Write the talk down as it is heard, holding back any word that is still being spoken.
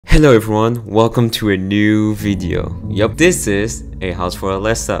Hello everyone, welcome to a new video. Yup, this is A House for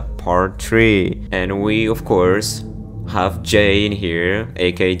Alesa part 3. And we of course have Jay in here,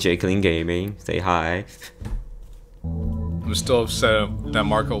 aka Jay Clean Gaming. Say hi. I'm still upset that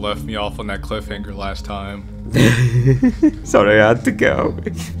Marco left me off on that cliffhanger last time. Sorry, I had to go. I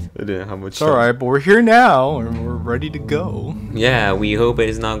didn't have much It's alright, but we're here now and we're ready to go. Yeah, we hope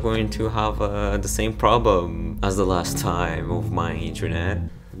it's not going to have the same problem as the last time of my internet.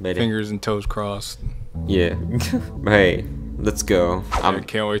 Fingers and toes crossed. Yeah. Hey, let's go. I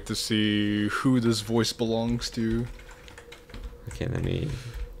can't wait to see who this voice belongs to. Okay, let me...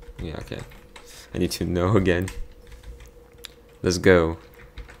 Yeah, okay. I need to know again. Let's go.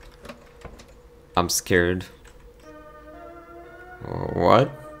 I'm scared. What?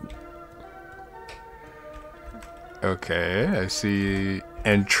 Okay, I see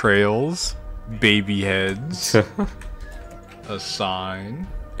entrails, baby heads, a sign.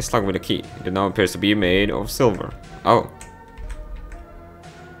 It's locked with a key. It now appears to be made of silver. Oh.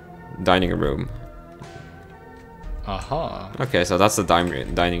 Dining room. Aha. Okay, so that's the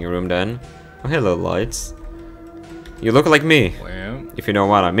dining room then. Oh, hello, lights. You look like me. Lamp. If you know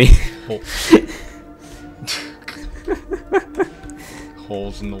what I mean.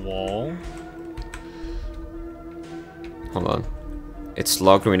 Holes in the wall. Hold on. It's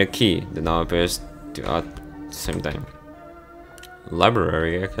locked with a key that now appears to at the same time.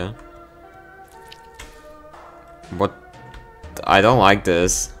 Library, okay. What? I don't like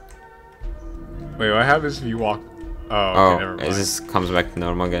this. Wait, what happens if you walk? Oh, okay, never mind. It just comes back to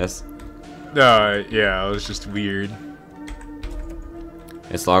normal, I guess. Yeah, it was just weird.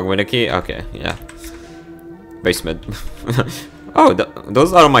 It's locked with a key? Okay, yeah. Basement. Oh,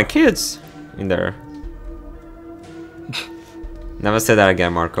 those are my kids in there. Never say that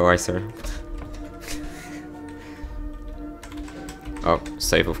again, Marco, I swear. Oh,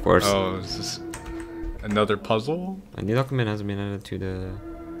 safe, of course. Oh, is this another puzzle? A new document has been added to the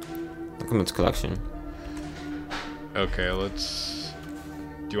documents collection. Okay, let's...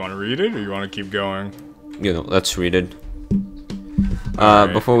 Do you want to read it, or you want to keep going? You know, let's read it.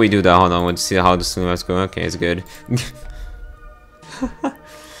 Right. Before we do that, hold on, let's see how the cinema's going. Okay, it's good.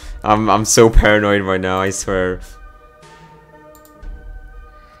 I'm so paranoid right now, I swear.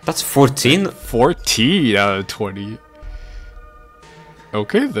 That's 14? 14 out of 20.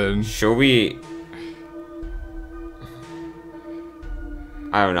 Okay then. Should we...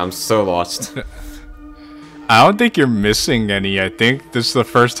 I don't know, I'm so lost. I don't think you're missing any. I think this is the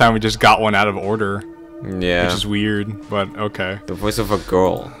first time we just got one out of order. Yeah. Which is weird, but okay. The voice of a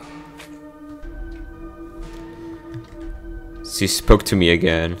girl. She spoke to me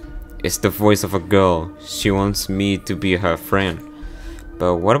again. It's the voice of a girl. She wants me to be her friend.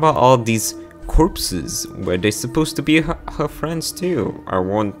 But what about all these corpses? Were they supposed to be her friends too? I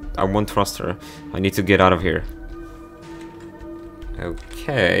won't trust her. I need to get out of here.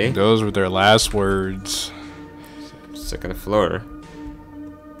 Okay. Those were their last words. Second floor.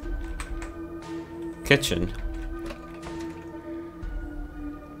 Kitchen.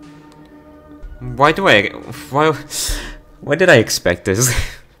 Why did I expect this?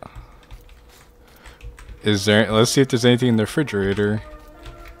 Is there? Let's see if there's anything in the refrigerator.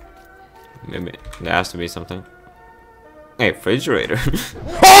 Maybe there has to be something. Hey, refrigerator.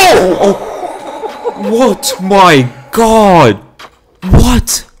 Oh! What? My God!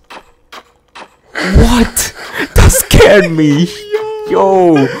 What? What? That scared me.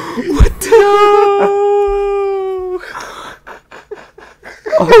 Yo! What the?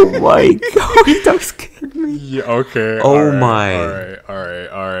 Oh my God! That scared me. Yeah. Okay. Oh all right, my.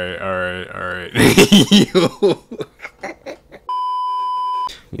 Alright.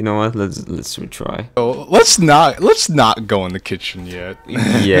 You know what? Let's retry. Oh, let's not go in the kitchen yet.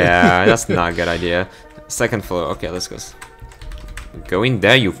 Yeah, that's not a good idea. Second floor. Okay, let's go. Go in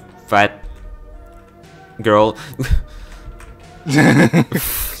there, you fat girl.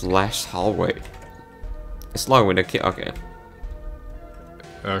 Flash hallway. It's locked with a key. Okay.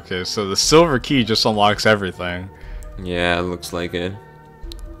 Okay, so the silver key just unlocks everything. Yeah, it looks like it.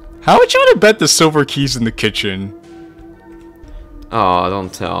 How would you want to bet the silver key's in the kitchen? Oh,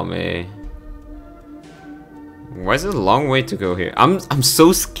 don't tell me. Why is it a long way to go here? I'm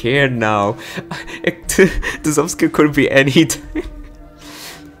so scared now. The subscribe could be any time.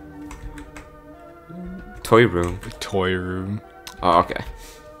 Toy room. Toy room. Oh, okay.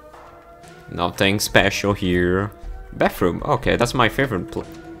 Nothing special here. Bathroom. Okay, that's my favorite place.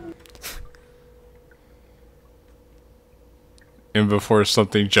 And before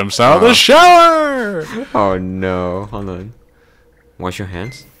something jumps out of the shower! Oh no, hold on. Wash your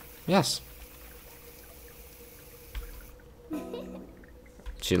hands? Yes.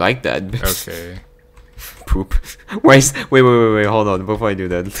 She liked that. Okay. Poop. Wait, hold on. Before I do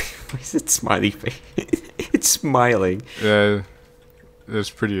that, why is it smiley face? It's smiling. Yeah, that's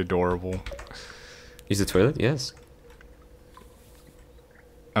pretty adorable. Use the toilet? Yes.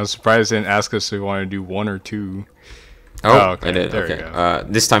 I'm surprised they didn't ask us if we wanted to do 1 or 2. Oh, okay. I did. There Okay. you go.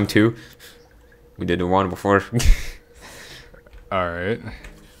 This time 2. We did the 1 before. Alright.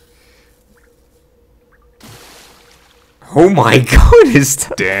 Oh my god, is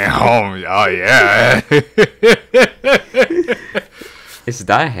that... Damn. Oh, yeah. Is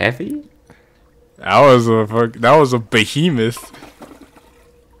that heavy? That was a behemoth.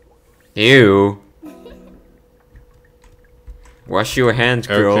 Ew. Wash your hands,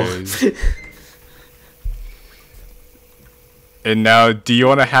 girl. Okay. And now, do you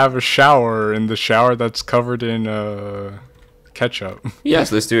want to have a shower in the shower that's covered in ketchup?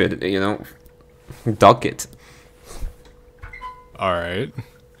 Yes, let's do it. You know, duck it. All right.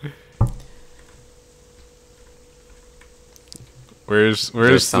 Where's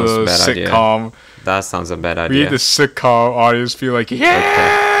the sounds a bad idea. sitcom? That sounds a bad We idea. need the sitcom audience be like,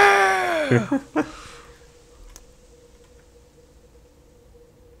 yeah. Okay.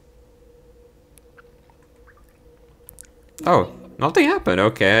 Oh, nothing happened.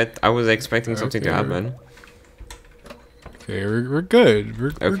 Okay, I was expecting something to Okay. happen. Okay, we're good.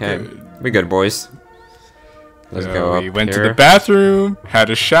 We're Okay, good. we're good, boys. Let's go up We went to here. the bathroom, had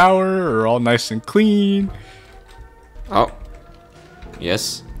a shower, we're all nice and clean. Oh,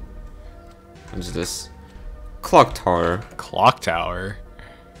 yes. What is this? Clock tower. Clock tower.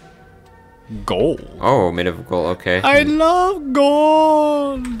 Gold. Oh, made of gold. Okay. I love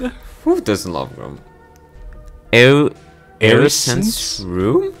gold. Who doesn't love gold? Oh, Aerosense?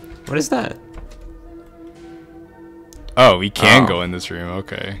 room? What is that? Oh, we can Oh. go in this room.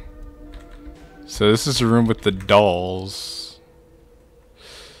 Okay. So this is a room with the dolls.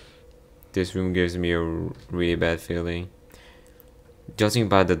 This room gives me a really bad feeling. Judging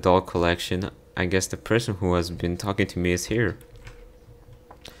by the doll collection, I guess the person who has been talking to me is here.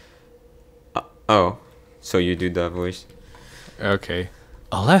 Oh, so you do that voice? Okay.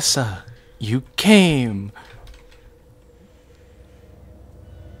 Alesa, you came.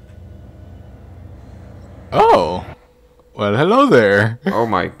 Oh. Well, hello there. Oh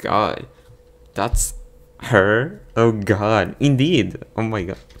my god. That's her? Oh god. Indeed. Oh my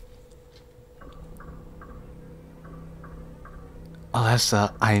god.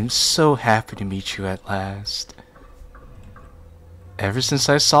 Alesa, I am so happy to meet you at last. Ever since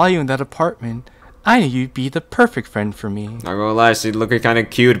I saw you in that apartment, I knew you'd be the perfect friend for me. Not gonna lie, she's looking kinda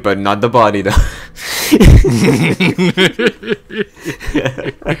cute, but not the body though.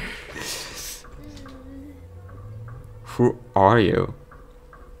 Who are you?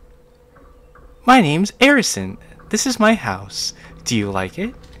 My name's Arison. This is my house. Do you like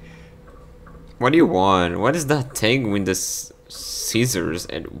it? What do you want? What is that thing with the scissors?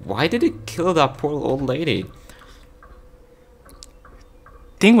 And why did it kill that poor old lady?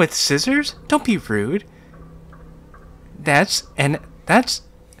 Thing with scissors? Don't be rude. That's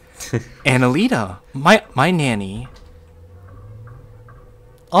Annalita, my nanny.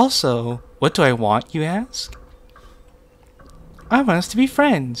 Also, what do I want, you ask? I want us to be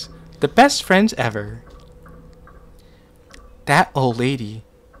friends. The best friends ever. That old lady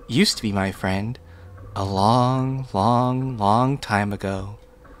used to be my friend a long, long, long time ago.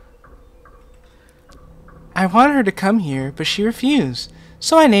 I wanted her to come here, but she refused.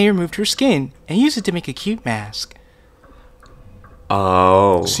 So I removed her skin and used it to make a cute mask.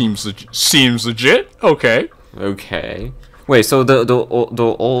 Oh. Seems legit. Okay. Okay. Wait, so the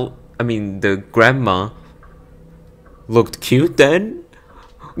old, I mean the grandma looked cute then?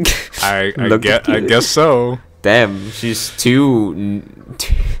 I Looked cute. guess so. Damn, she's too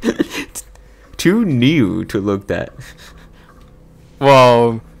new to look that.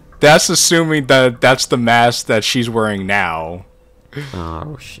 Well, that's assuming that that's the mask that she's wearing now.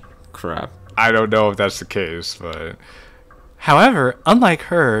 Oh crap. I don't know if that's the case, but However, unlike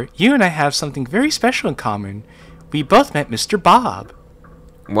her, you and I have something very special in common. We both met Mr. Bob.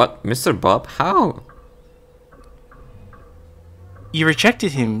 What, Mr. Bob? How? You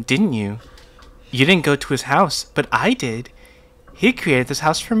rejected him, didn't you? You didn't go to his house, but I did. He created this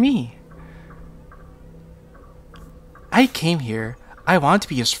house for me. I came here. I wanted to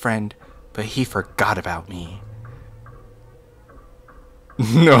be his friend, but he forgot about me.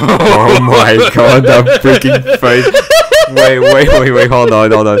 no. Oh my god, that freaking face. Wait, hold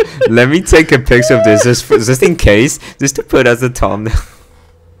on. Let me take a picture of this just in case, just to put as a thumbnail.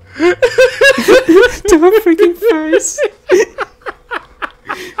 To her freaking face.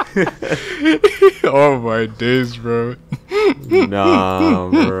 Oh my days, bro. Nah,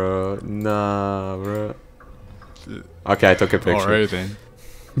 bro. Nah, bro. Okay, I took a picture. Alright then.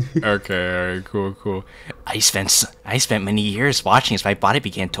 Okay, alright, cool. I spent many years watching as my body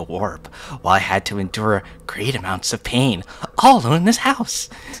began to warp, while I had to endure great amounts of pain, all alone in this house.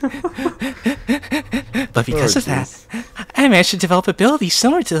 But because of that, I managed to develop abilities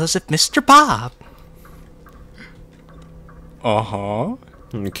similar to those of Mr. Bob. Uh-huh.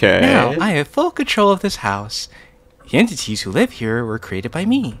 Okay. Now I have full control of this house. The entities who live here were created by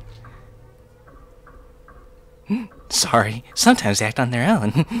me. Sorry, sometimes they act on their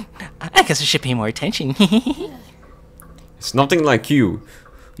own. I guess I should pay more attention. It's nothing like you.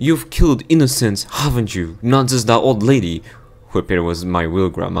 You've killed innocents, haven't you? Not just that old lady, who appeared was my real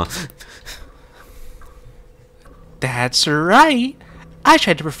grandma. That's right. I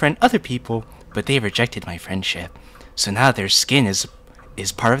tried to befriend other people, but they rejected my friendship. So now their skin is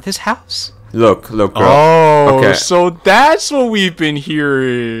part of this house. Look, girl. Oh, Okay. so that's what we've been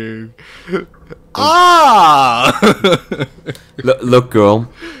hearing. Ah! Look, girl.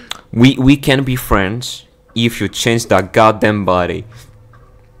 We can be friends if you change that goddamn body.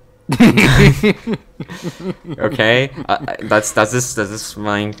 Okay, that's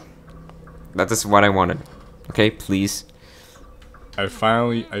mine. That is what I wanted. Okay, please. I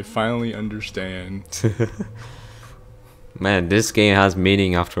finally understand. Man, this game has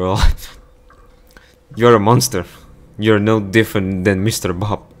meaning after all. You're a monster. You're no different than Mr.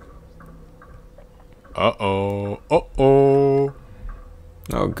 Bob. Uh-oh.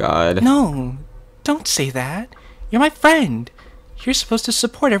 Oh God. No, don't say that. You're my friend. You're supposed to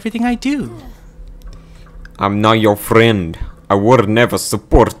support everything I do. I'm not your friend. I would never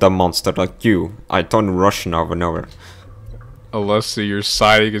support a monster like you. I turn Russian over and over. Alesa, you're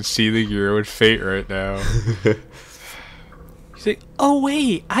siding and seething your own fate right now. He's like, oh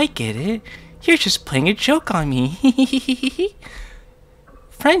wait, I get it. You're just playing a joke on me.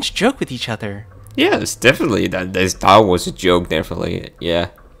 Friends joke with each other. Yes, definitely. That was a joke, definitely. Yeah.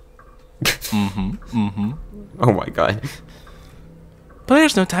 Oh my God. But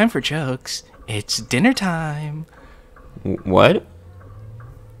there's no time for jokes. It's dinner time. What?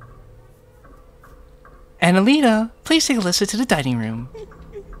 And Alita, please take Alyssa to the dining room.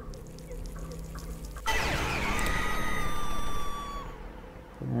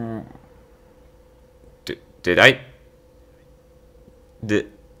 Did I?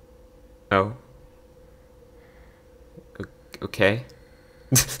 Oh. Okay.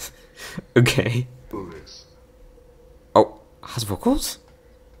 Okay. Oh, has vocals?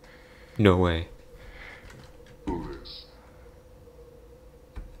 No way.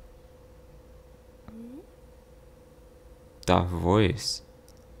 That voice.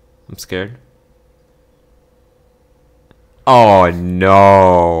 I'm scared. Oh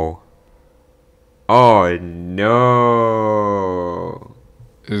no. Oh no.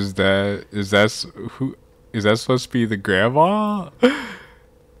 Is that supposed to be the grandma?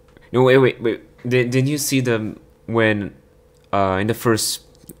 No, wait. Did you see them when in the first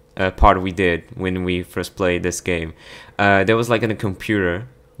part we did when we first played this game? There was like on a computer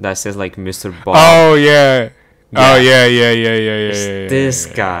that says like Mr. Bob. Oh yeah. Oh Yeah. yeah. It's this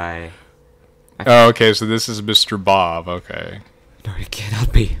guy. Oh, okay, so this is Mr. Bob. Okay. No, it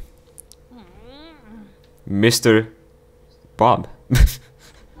cannot be. Mr. Bob.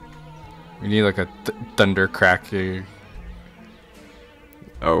 We need like a thunder cracking.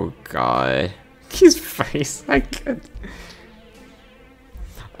 Oh God. His face. I can't.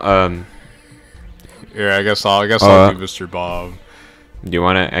 Yeah, I guess I'll do Mr. Bob. Do you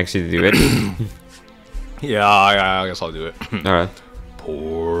want to actually do it? Yeah, I guess I'll do it. All right.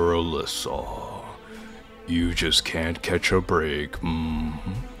 Poor Alesa. You just can't catch a break.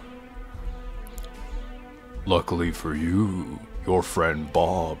 Luckily for you, your friend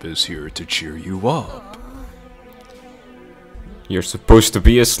Bob is here to cheer you up. You're supposed to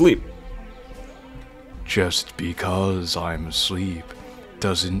be asleep. Just because I'm asleep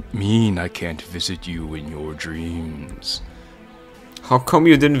doesn't mean I can't visit you in your dreams. How come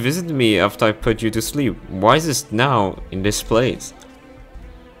you didn't visit me after I put you to sleep? Why is this now in this place?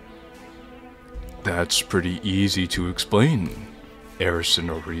 That's pretty easy to explain. Erison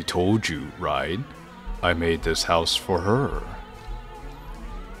already told you, right? I made this house for her.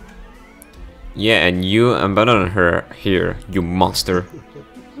 Yeah, and you abandoned her here, you monster.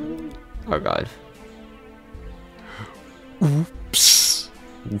 Oh God. Oops.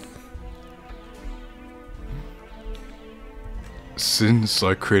 Since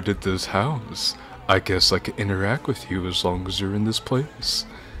I created this house, I guess I can interact with you as long as you're in this place.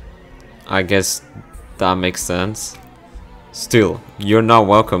 I guess that makes sense. Still, you're not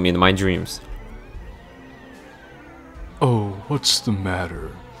welcome in my dreams. Oh, what's the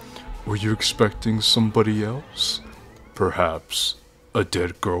matter? Were you expecting somebody else? Perhaps a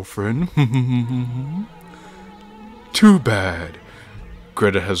dead girlfriend? Too bad.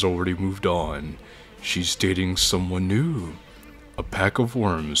 Greta has already moved on. She's dating someone new. A pack of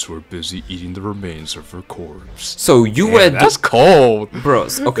worms who are busy eating the remains of her corpse. So you were That's cold.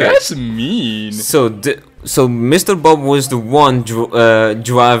 bros. Okay. That's mean. So Mr. Bob was the one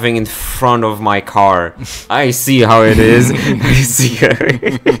driving in front of my car. I see how it is. I see how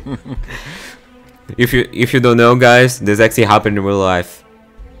if you don't know, guys, this actually happened in real life.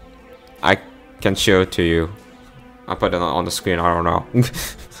 I can show it to you. I'll put it on the screen. I don't know.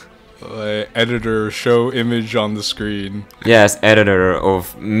 Editor, show image on the screen. Yes, editor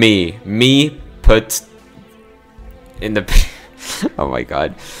of me. Me put in the. Oh my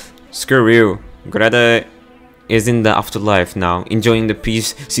god. Screw you. Greta is in the afterlife now, enjoying the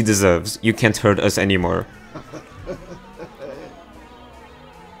peace she deserves. You can't hurt us anymore.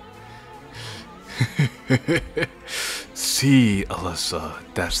 See, Alesa,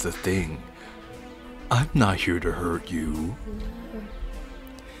 that's the thing. I'm not here to hurt you.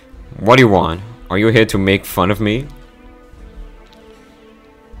 What do you want? Are you here to make fun of me?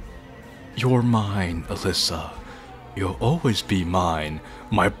 You're mine, Alesa. You'll always be mine.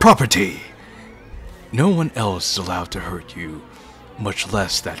 My property! No one else is allowed to hurt you, much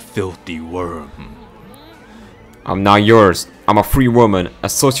less that filthy worm. I'm not yours. I'm a free woman, a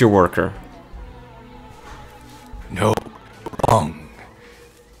social worker. No, wrong.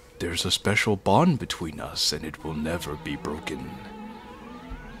 There's a special bond between us, and it will never be broken.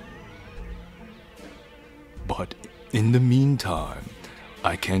 But in the meantime,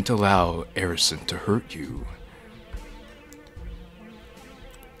 I can't allow Arison to hurt you.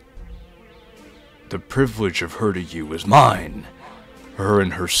 The privilege of hurting you is mine. Her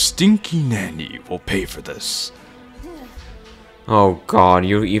and her stinky nanny will pay for this. Oh god,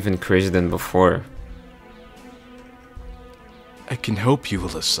 you're even crazier than before. I can help you,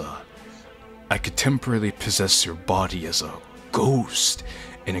 Alesa. I could temporarily possess your body as a ghost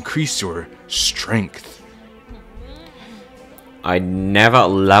and increase your strength. I never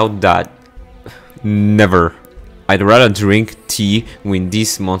allowed that. Never. I'd rather drink tea with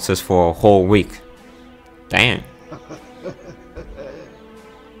these monsters for a whole week. Damn.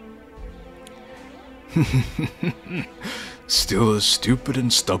 Still as stupid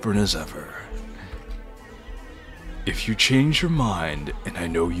and stubborn as ever. If you change your mind, and I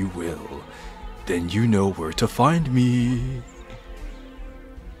know you will, then you know where to find me.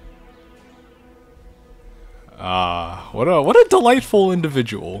 What a delightful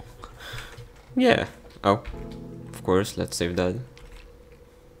individual. Yeah. Oh. Of course, let's save that.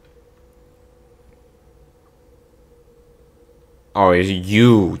 Oh, it's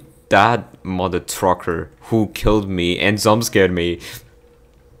you, that mother trucker who killed me and jump scared me.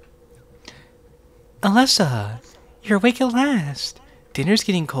 Alesa, you're awake at last. Dinner's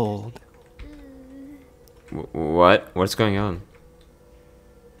getting cold. What? What's going on?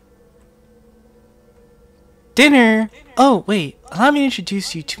 Dinner! Oh, wait. Allow me to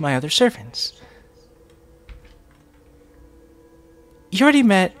introduce you to my other servants. You already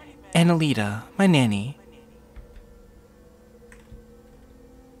met Annalita, my nanny.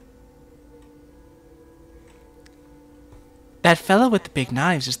 That fellow with the big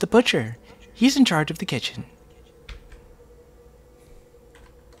knives is the butcher. He's in charge of the kitchen.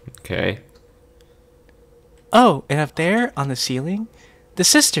 Okay. Oh, and up there on the ceiling, the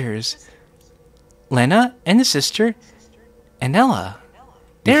sisters. Lena and the sister, Anella.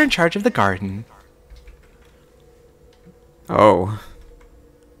 They're in charge of the garden. Oh.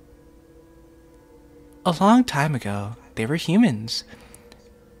 A long time ago, they were humans.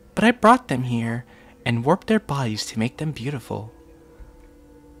 But I brought them here and warped their bodies to make them beautiful.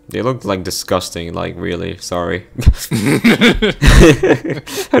 They look like disgusting, like really, sorry.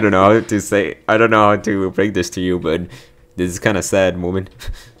 I don't know how to say, I don't know how to break this to you, but this is kind of sad moment.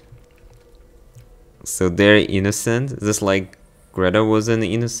 So they're innocent, just like Greta was an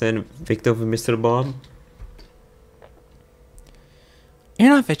innocent victim of Mr. Bob? You're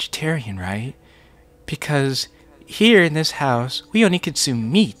not vegetarian, right? Because here in this house, we only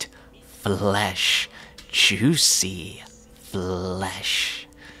consume meat. Flesh. Juicy flesh.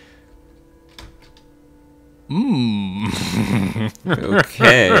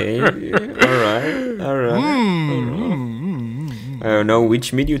 Okay. Alright. I don't know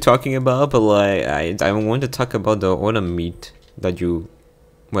which meat you're talking about, but like I want to talk about the other meat that you.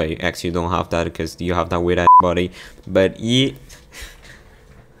 Wait, actually, you don't have that because you have that weird ass body. But yeah.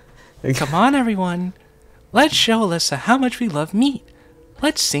 Come on, everyone. Let's show Alesa how much we love meat.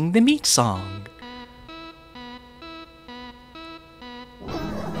 Let's sing the meat song.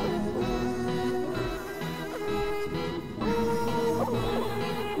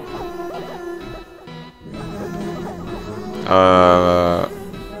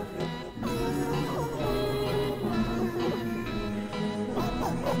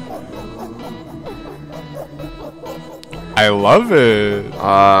 I love it.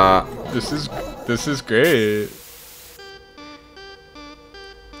 This is great.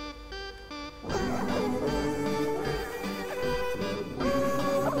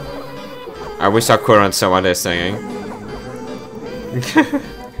 I wish I could answer what they're singing.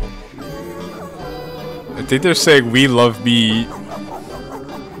 I think they're saying we love meat.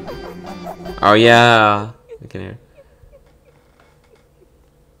 Oh yeah, I can hear.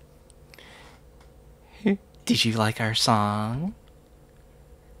 Did you like our song?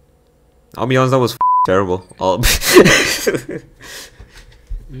 I'll be honest, that was terrible.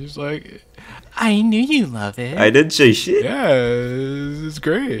 He's like, I knew you love it. I didn't say shit. yeah, it's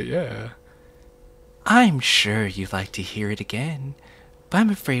great. Yeah. I'm sure you'd like to hear it again, but I'm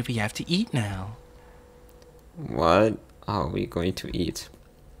afraid we have to eat now. What are we going to eat?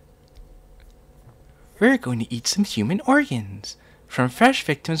 We're going to eat some human organs from fresh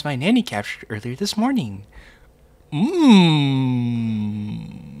victims my nanny captured earlier this morning.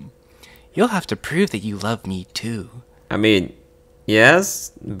 Mmm. You'll have to prove that you love meat too. I mean,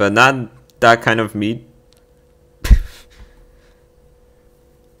 yes, but not that kind of meat.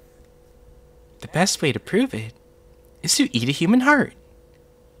 The best way to prove it is to eat a human heart.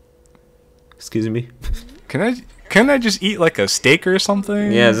 Excuse me. Can I just eat like a steak or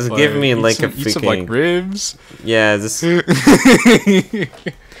something? Yeah, just give me like a eat some like freaking ribs. Yeah, this.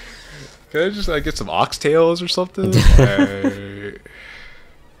 Can I just like get some oxtails or something?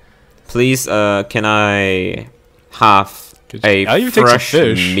 Please, can I have I'll a even take some fresh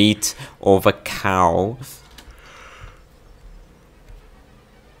fish. meat of a cow?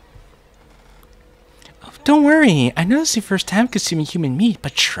 Oh, don't worry, I know this is your first time consuming human meat,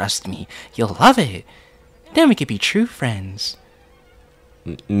 but trust me, you'll love it. Then we could be true friends.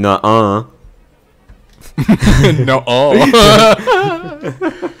 Nuh-uh. No.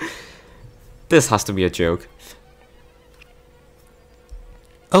 Oh. This has to be a joke.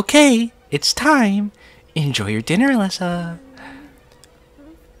 Okay, it's time. Enjoy your dinner, Alesa.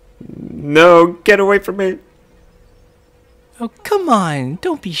 No, get away from me. Oh, come on,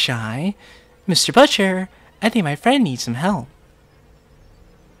 don't be shy. Mr. Butcher, I think my friend needs some help.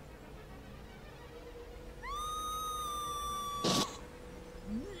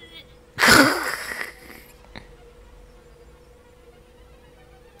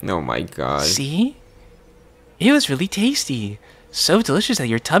 Oh my god. See? It was really tasty. So delicious that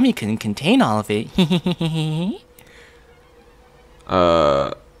your tummy couldn't contain all of it.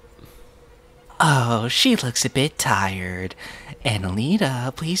 Oh, she looks a bit tired.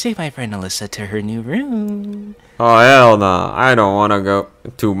 Annalita, please take my friend Alesa to her new room. Oh hell nah. I don't wanna go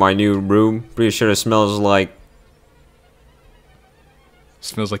to my new room. Pretty sure it smells like...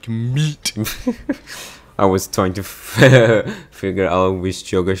 Smells like meat. I was trying to figure out which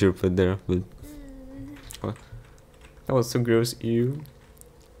joke I should put there, but... What? That was so gross, ew.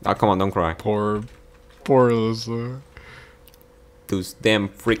 Ah, come on, don't cry. Poor Alesa. Those damn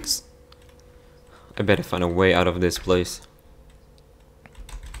freaks. I better find a way out of this place.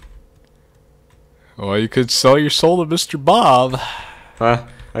 Well, you could sell your soul to Mr. Bob. Ah,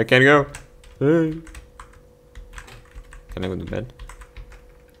 I can't go. Hey. Can I go to bed?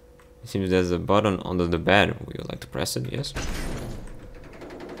 It seems there's a button under the bed. Would you like to press it? Yes.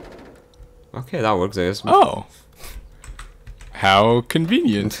 Okay, that works, I guess. Oh. How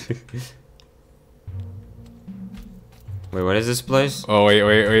convenient. Wait, what is this place? Oh, wait.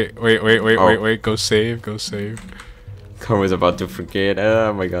 Oh. Go save. I was about to forget.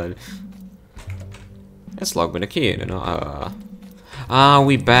 Oh my god. Let's log with a key, you know.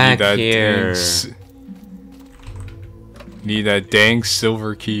 We back here. Need that dang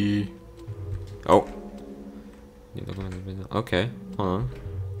silver key. Oh. Okay, hold on.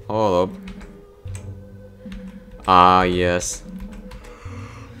 Hold up. Ah, yes.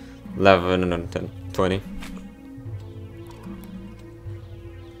 11 and 10, 20.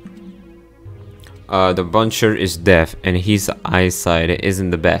 The butcher is deaf and his eyesight isn't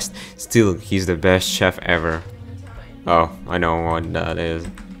the best. Still, he's the best chef ever. Oh, I know what that is.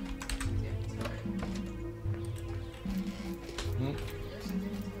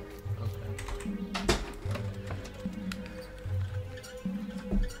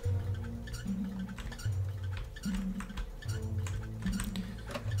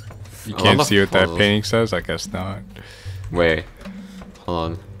 You a can't lot of see what that puzzles. painting says? I guess not. Wait,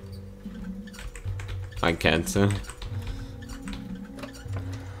 hold on. I can't.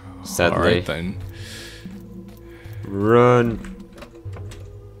 Sadly. Alright then. Run.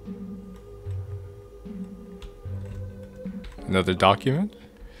 Another document?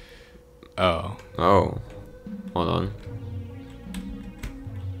 Oh. Oh, hold on.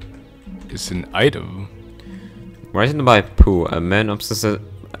 It's an item. Written by Pooh, a man obsessed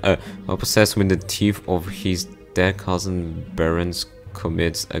with the thief of his dead cousin Barons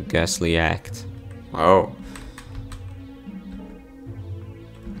commits a ghastly act. Oh.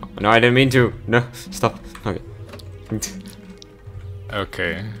 No, I didn't mean to. No, stop. Okay.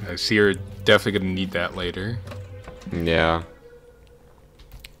 Okay. I see you're definitely gonna need that later. Yeah.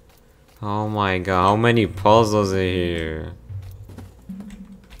 Oh my god, how many puzzles are here?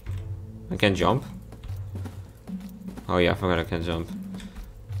 I can jump? Oh yeah, I forgot I can jump.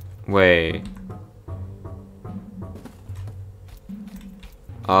 Wait.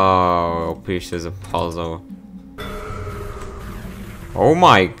 Oh, Peach, there's a puzzle. Oh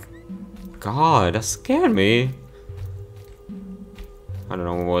my god, that scared me. I don't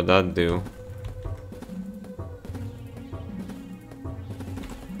know what that do.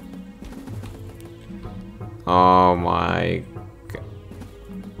 Oh my god.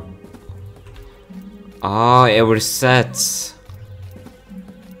 Oh, it resets.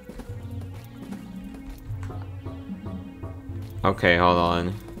 Okay, hold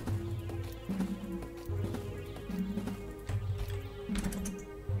on.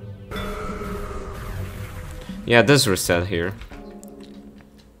 Yeah, this reset here.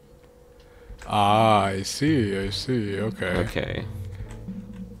 Ah, I see, okay. Okay.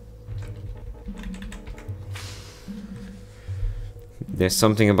 There's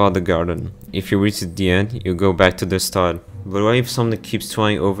something about the garden. If you reach the end, you go back to the start. But what if something keeps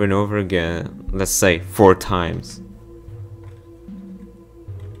trying over and over again? Let's say 4 times.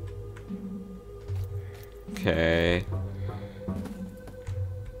 Okay.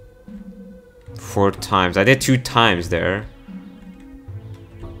 4 times. I did 2 times there.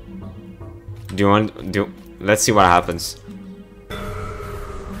 Do you want let's see what happens.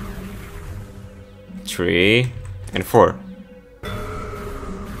 3 and 4.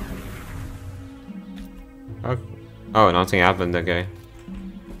 Oh, nothing happened, okay.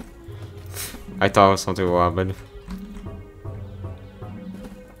 I thought something will happen.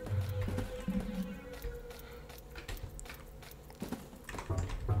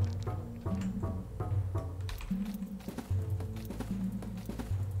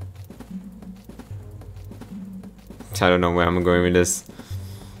 I don't know where I'm going with this.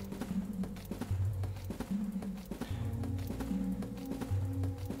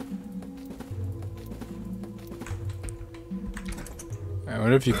 I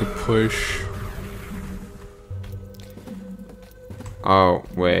wonder if you could push. Oh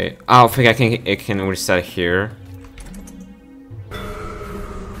wait. Oh, I think it can reset here.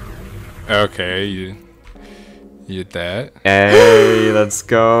 Okay, you did that. Hey, let's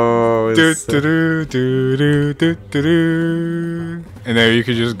go. And then you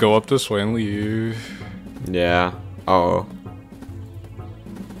could just go up this way and leave. Yeah. Oh.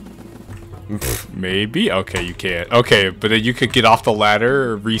 Maybe? Okay, you can't. Okay, but then you could get off the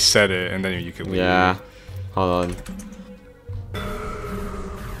ladder, reset it, and then you could leave. Yeah. Hold on.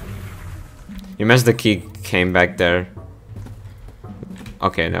 You missed the key came back there.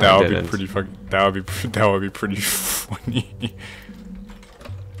 Okay, no, that I would didn't. be pretty fucking. That would be pretty funny.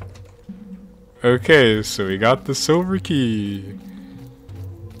 Okay, so we got the silver key.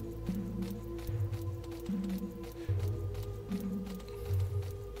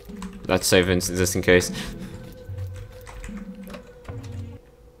 Let's save in just in case.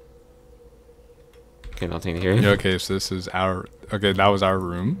 Okay, nothing here. Yeah, okay, so this is our. Okay, that was our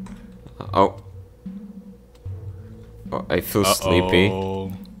room. Oh. Oh, I feel sleepy.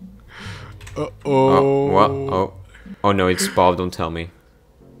 Uh-oh. Oh, what? Oh. Oh no, it's Bob, don't tell me.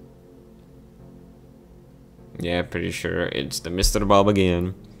 Yeah, pretty sure it's the Mr. Bob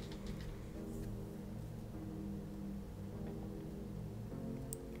again.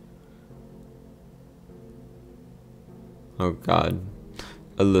 Oh god.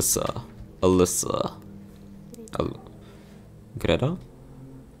 Alesa. Greta?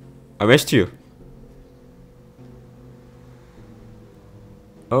 I missed you.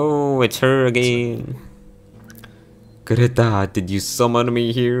 Oh, it's her again. Greta, did you summon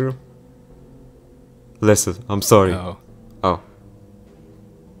me here? Listen, I'm sorry. No. Oh.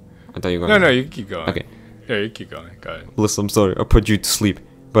 I thought you were No, going. no, you keep going. Okay. Yeah, you keep going. Go ahead. Listen, I'm sorry. I put you to sleep,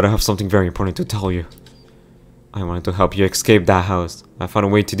 but I have something very important to tell you. I wanted to help you escape that house. I found a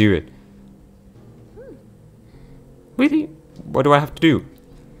way to do it. Really? What do I have to do?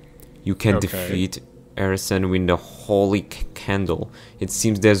 You can defeat Alesa with the holy candle. It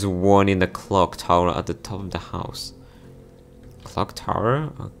seems there's one in the clock tower at the top of the house. Clock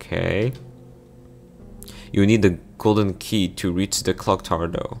tower? Okay. You need the golden key to reach the clock tower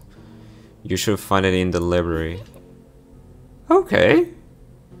though. You should find it in the library. Okay.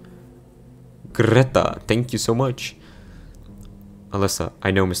 Greta, thank you so much. Alesa,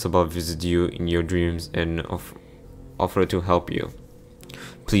 I know Mr. Bob visited you in your dreams and offered to help you.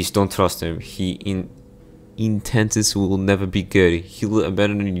 Please don't trust him. Intentions will never be good. He will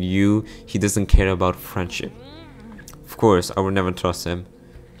abandon you. He doesn't care about friendship. Of course, I will never trust him.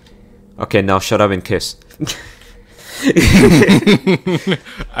 Okay, now shut up and kiss.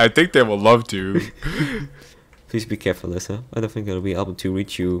 I think they will love to. Please be careful, Alesa. I don't think I'll be able to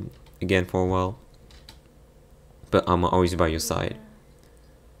reach you again for a while. But I'm always by your side.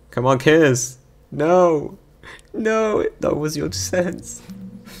 Come on, kiss. No. No, that was your chance.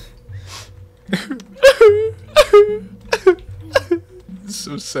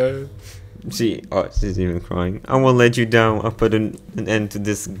 So sad. She's even crying. I won't let you down. I'll put an end to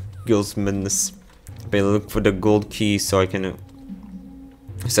this girl's madness. But look for the gold key so I can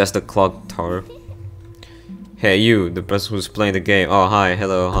access the clock tower. Hey you, the person who's playing the game. Oh hi,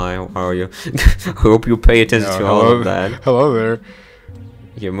 hello, hi, how are you? I hope you pay attention to all of that. Hello there.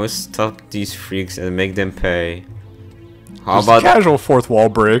 You must stop these freaks and make them pay. How Just about casual fourth wall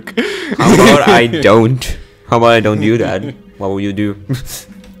break? How about I don't? How about I don't do that? What will you do?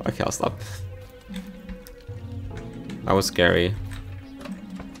 Okay, I'll stop. That was scary.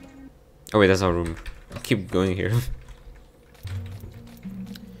 Oh wait, that's our room. I keep going here.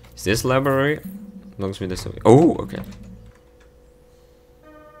 Is this library? Looks me this way. Oh, okay.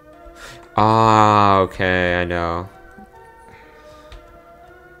 Ah, okay, I know.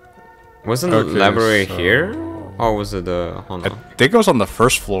 Wasn't the library here? Or was it the... Hold on. I think it was on the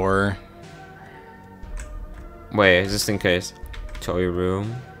first floor. Wait, just in case. Toy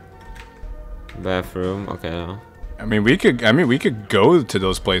room. Bathroom. Okay. No. I mean, we could go to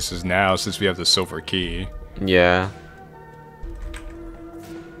those places now since we have the silver key. Yeah.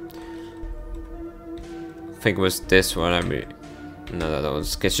 I think it was this one. I mean, no, that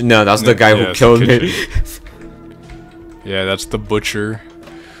was kitchen. No, that's the guy who killed me. Yeah, that's the butcher.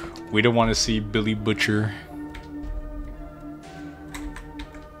 We don't want to see Billy Butcher.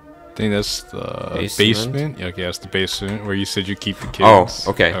 I think that's the basement. Yeah, okay, that's the basement where you said you keep the kids.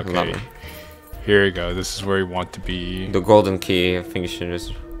 Oh, okay. Okay. Here we go. This is where we want to be. The golden key. I think you should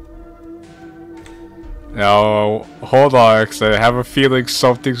just. No, hold on, because I have a feeling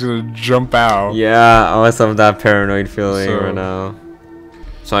something's gonna jump out. Yeah, I also have that paranoid feeling right now.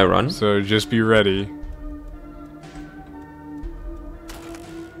 So I run? So just be ready.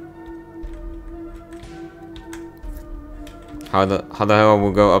 How the hell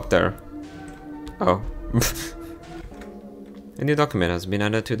will go up there? Oh. A new document has been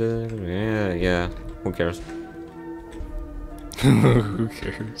added to the... Yeah. Who cares? Who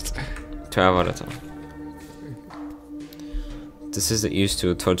cares? 12 out of 10. This is used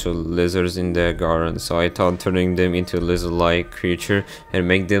to torture lizards in their garden, so I thought turning them into a lizard-like creature and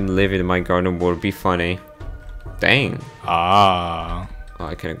make them live in my garden would be funny. Dang. Ah. Oh,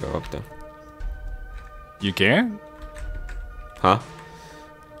 I can't go up there. You can? Huh?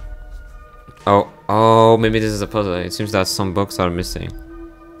 Oh, maybe this is a puzzle. It seems that some books are missing.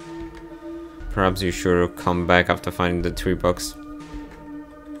 Perhaps you should come back after finding the 3 books.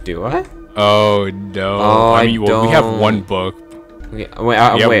 Do I? Oh no! Oh, I mean, well, we have one book. Okay,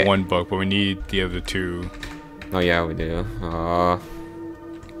 wait, we wait. have one book, but we need the other 2. Oh yeah, we do.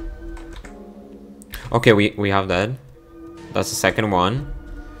 Okay, we have that. That's the second one.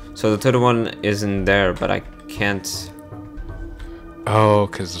 So the third one isn't there, but I can't. Oh,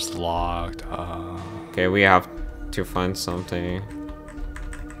 cause it's locked. Okay, we have to find something.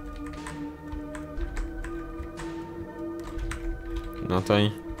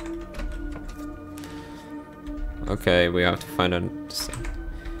 Nothing. Okay, we have to find a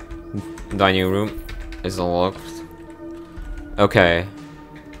dining room. Is unlocked. Okay.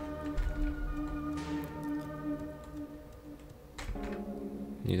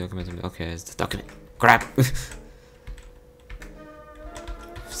 New document. Okay, it's the document. Crap.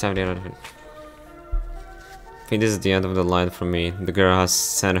 70 out of it. I think this is the end of the line for me. The girl has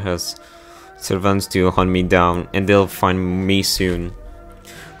sent her servants to hunt me down, and they'll find me soon.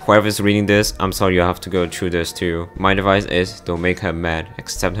 Whoever's reading this, I'm sorry you have to go through this too. My advice is don't make her mad.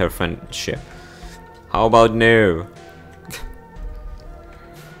 Accept her friendship. How about no?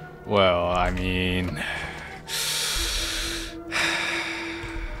 Well, I mean,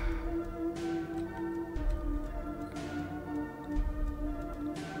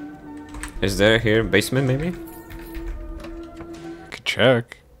 Is there here basement maybe? Could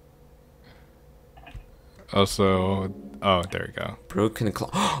check. Also, oh, there we go. Broken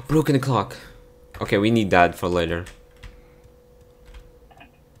clock. Broken clock. Okay, we need that for later.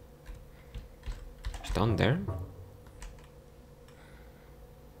 It's down there?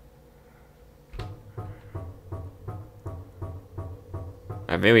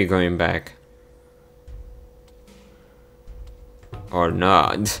 I think we're going back. Or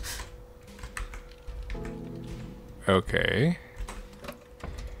not. Okay.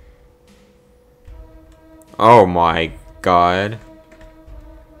 Oh my god.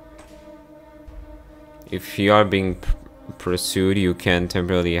 If you are being pursued, you can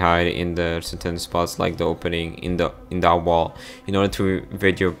temporarily hide in the certain spots like the opening in that wall in order to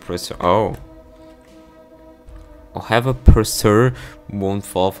evade your pursuer. Oh. Or have a pursuer won't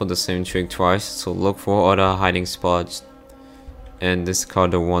fall for the same trick twice, so look for other hiding spots and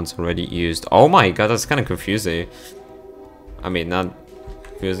discard the ones already used. Oh my god, that's kind of confusing. I mean, not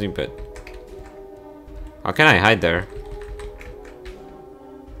confusing, but how can I hide there?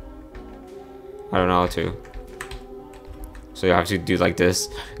 I don't know how to. So you have to do like this.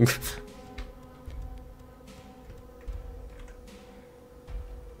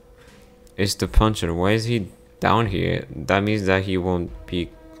 It's the puncher. Why is he down here? That means that he won't be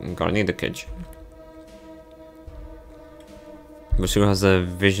guarding the kitchen. Monsieur has a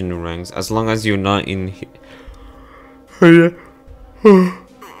vision ranks. As long as you're not in here.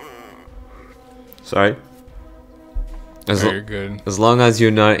 Sorry. Very good. As long as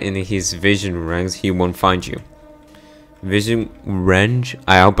you're not in his vision ranks, he won't find you. Vision range?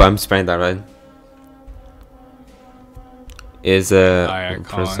 I hope I'm spelling that right. Is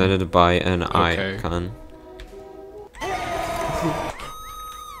represented by an icon.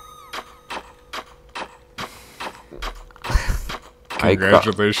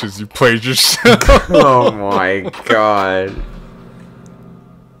 Congratulations, you played yourself. Oh my god.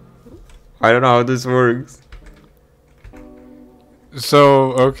 I don't know how this works.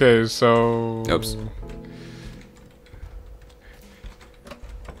 So, okay, so... Oops.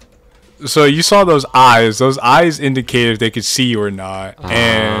 So you saw those eyes. Those eyes indicated if they could see you or not.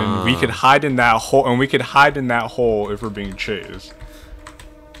 And we could hide in that hole. And we could hide in that hole if we're being chased.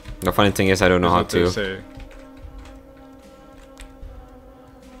 The funny thing is I don't know how to. Say.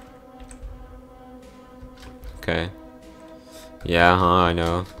 Okay. Yeah, I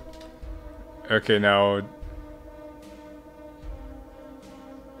know. Okay, now...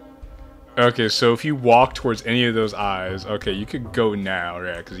 Okay, so if you walk towards any of those eyes, okay, you could go now,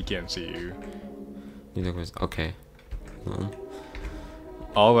 right? Because he can't see you. Okay.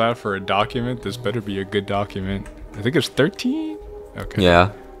 All that for a document? This better be a good document. I think it's 13? Okay.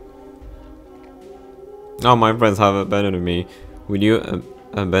 Yeah. Oh, my friends have abandoned me. Will you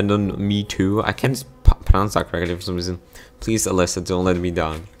abandon me too? I can't pronounce that correctly for some reason. Please, Alesa, don't let me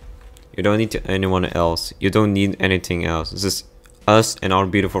down. You don't need anyone else. You don't need anything else. It's just us and our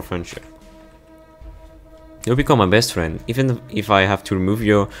beautiful friendship. You'll become my best friend, even if I have to remove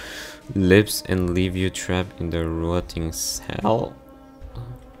your lips and leave you trapped in the rotting cell.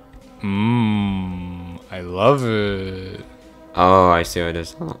 I love it. Oh, I see how it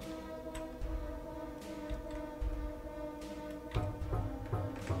is. Oh.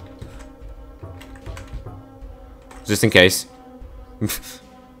 Just in case.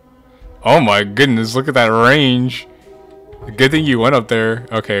 Oh my goodness, look at that range. Good thing you went up there.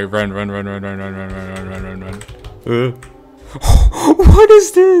 Okay, run. What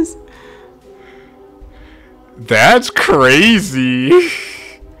is this? That's crazy.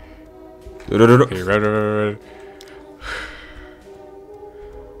 Okay, run.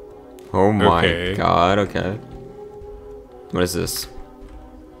 Oh my god, okay. What is this?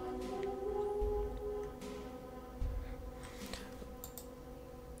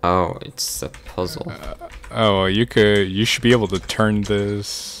 Oh, it's a puzzle. You should be able to turn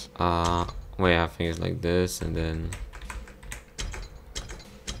this. Wait, I think it's like this and then.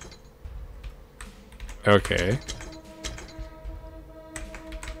 Okay,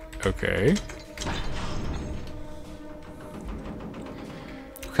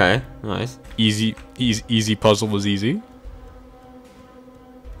 nice. Easy puzzle was easy.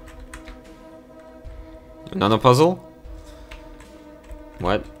 Another puzzle?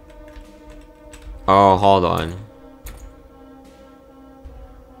 What? Oh, hold on.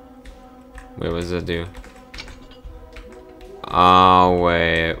 Wait, what does that do? Oh,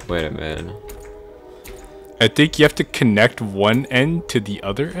 wait a minute. I think you have to connect one end to the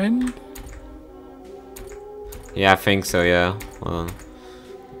other end. Yeah, I think so, yeah. Hold on.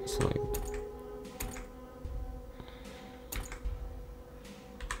 It's like...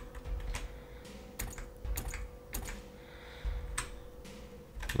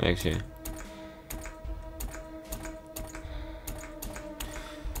 Actually.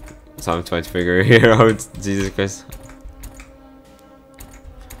 So I'm trying to figure here out. Jesus Christ.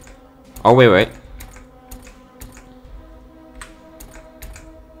 Oh, wait.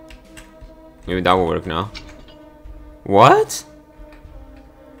 Maybe that will work now. What?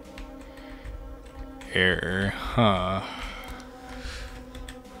 Error, huh?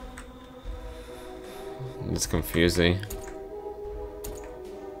 It's confusing.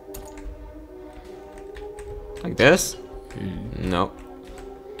 Like this? Nope.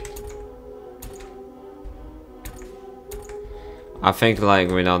 I think like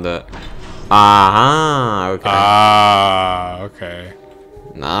without the... Aha! Okay. Ah, okay.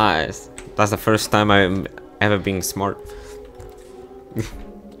 Nice. That's the first time I'm ever being smart.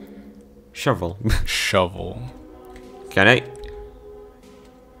 Shovel. Shovel. Can I?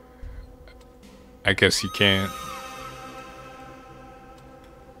 I guess you can't.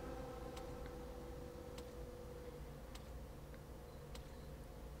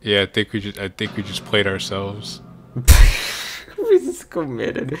 Yeah, I think we just played ourselves. We just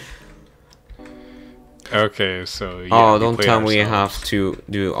committed. Okay, so yeah. Oh, we don't played tell me we ourselves. have to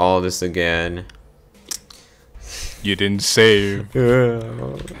do all this again. You didn't save.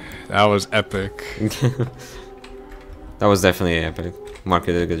 That was epic. That was definitely epic. Mark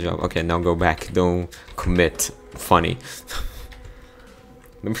did a good job. Okay, now go back. Don't commit. Funny.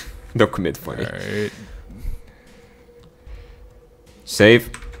 Don't commit funny. Alright.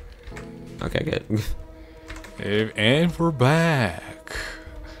 Save. Okay, good. And we're back.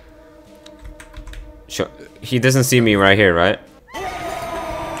 Sure. He doesn't see me right here, right?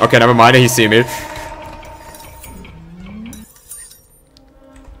 Okay, never mind. He see me.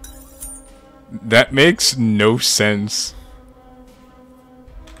 That makes no sense.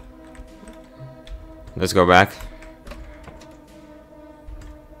 Let's go back.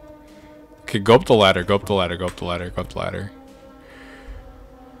 Okay, go up the ladder, go up the ladder, go up the ladder, go up the ladder.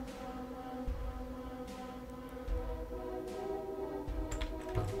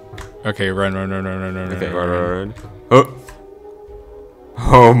 Okay, run. Okay, run. Oh.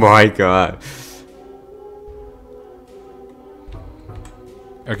 Oh my god.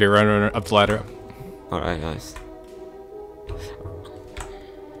 Okay, run, up the ladder. Alright, nice.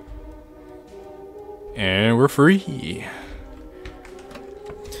 And we're free.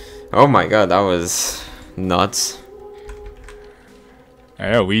 Oh my god, that was nuts.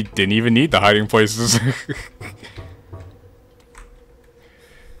 Yeah, we didn't even need the hiding places.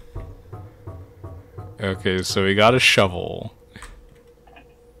 Okay, so we got a shovel.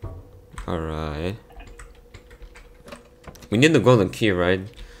 Alright. We need the golden key, right?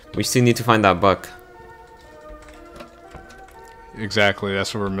 We still need to find that buck. Exactly,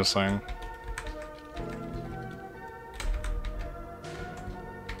 that's what we're missing.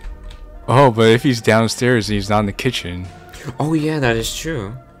 Oh, but if he's downstairs and he's not in the kitchen. Oh yeah, that is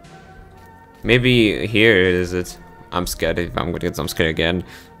true. Maybe here is it. I'm scared if I'm gonna get some scared again.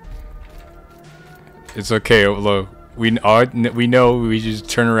 It's okay, look. We know we just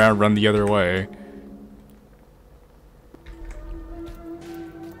turn around, run the other way.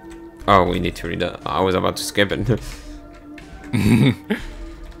 Oh, we need to read that. I was about to skip it.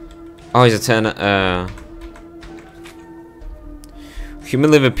 Oh, it's a 10.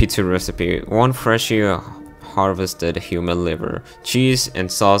 Human liver pizza recipe. 1 freshly harvested human liver, cheese, and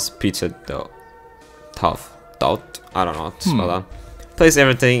sauce pizza dough. Tough. Dot? I don't know how to spell that. Place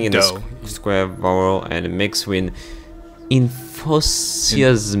everything in Dough. a square bowl and mix with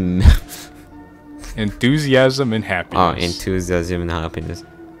enthusiasm. Enthusiasm and happiness. Oh, enthusiasm and happiness.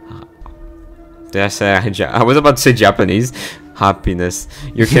 Did I say I was about to say Japanese? Happiness.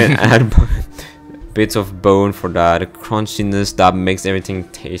 You can add bits of bone for that crunchiness that makes everything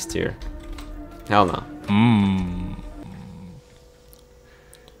tastier. Hell no. Mmm.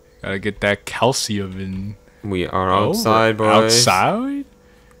 Gotta get that calcium in. We are outside, boys. Outside?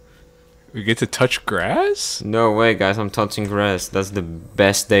 We get to touch grass? No way, guys. I'm touching grass. That's the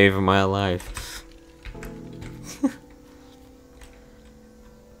best day of my life.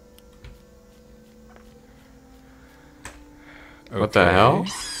 What the hell?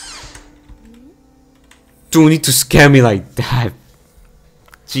 Don't need to scare me like that.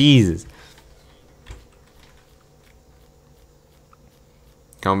 Jesus.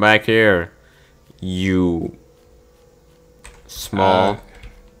 Come back here. You small.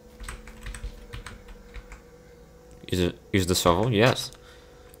 Use the shovel? Yes.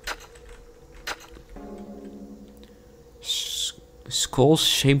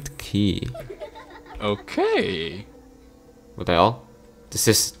 Skull-shaped key. Okay. What the hell? This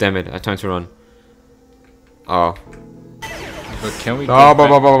is, damn it, I'm trying to run. Oh. But can we?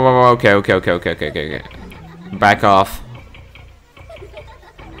 Oh, okay. Back off.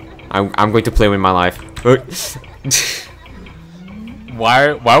 I'm going to play with my life.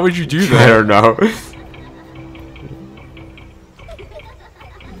 Why would you do that? I don't know.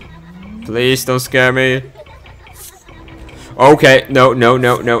 Please don't scare me. Okay, no.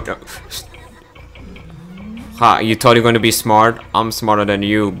 Ha, you thought you're going to be smart? I'm smarter than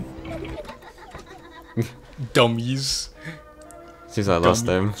you. Dummies. Since I lost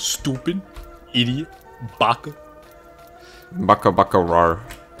them. Stupid. Idiot. Baka. Baka rar.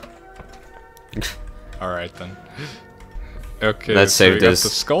 Alright then. Okay, Let's so save we got this. the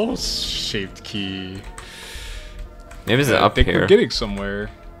skull-shaped key. Maybe it's up I think here. we're getting somewhere.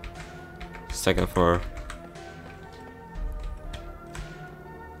 Second floor.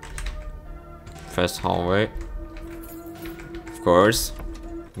 First hallway. Of course.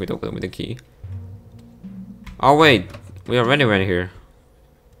 We'd open it with the key. Oh wait, we already went here.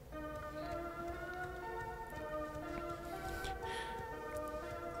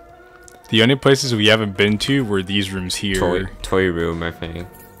 The only places we haven't been to were these rooms here. Toy room, I think.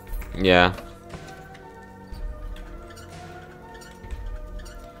 Yeah.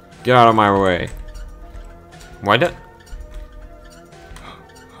 Get out of my way. Why the?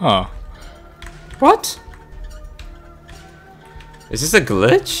 Huh. What? Is this a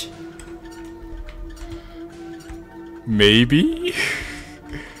glitch? Maybe?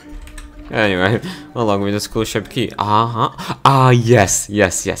 Anyway, along with the school shaped key. Ah, yes.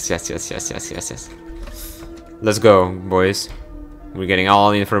 Let's go, boys. We're getting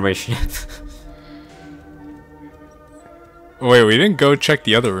all the information. Wait, we didn't go check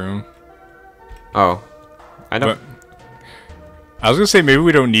the other room. Oh, I don't. But I was gonna say maybe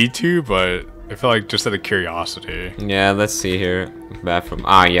we don't need to, but I feel like just out of curiosity. Yeah, let's see here. Bathroom.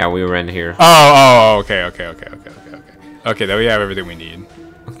 Ah, yeah, we ran here. Okay. Okay, then we have everything we need.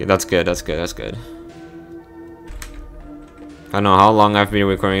 Okay, that's good. I don't know how long I've been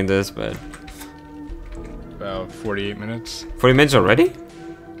recording this, but About 48 minutes. 40 minutes already?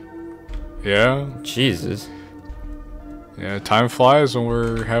 Yeah. Jesus. Yeah, time flies when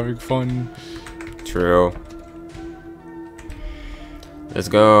we're having fun. True. Let's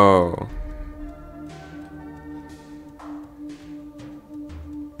go.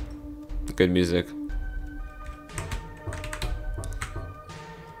 Good music.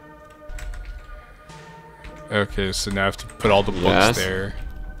 Okay, so now I have to put all the books Yes. there.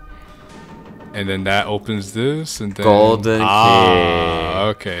 And then that opens this, and then... Golden key.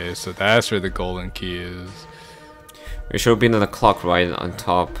 Okay, so that's where the golden key is. It should be the clock right on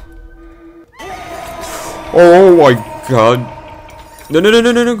top. Oh my god. No,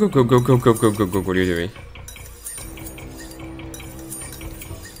 go. What are you doing?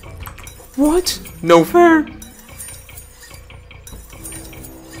 What? No fair.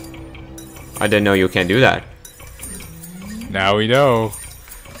 I didn't know you can do that. Now we know.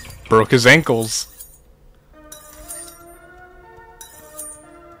 Broke his ankles.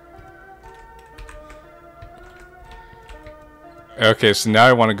 Okay, so now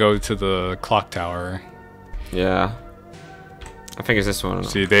I want to go to the clock tower. Yeah. I think it's this one.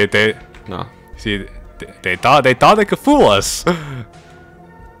 See, they they thought they could fool us.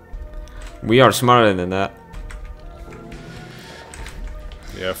 We are smarter than that.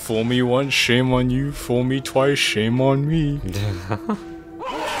 Yeah, fool me once, shame on you. Fool me twice, shame on me.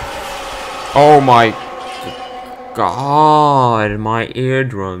 Oh my god, my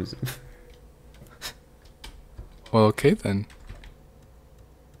eardrums. Well, okay then.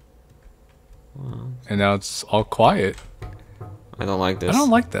 And now it's all quiet. I don't like this. I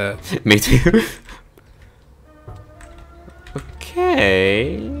don't like that. Me too.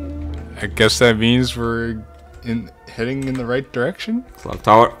 Okay. I guess that means we're heading in the right direction. Clock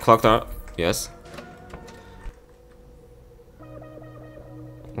tower. Yes.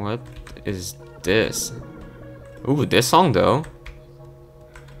 What is this? Ooh, this song though.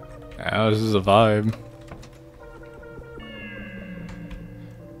 Ah, this is a vibe.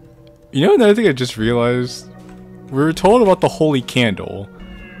 You know another thing I just realized? We were told about the holy candle.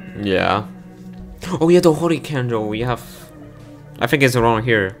 Yeah. Oh yeah, the holy candle. We have. I think it's around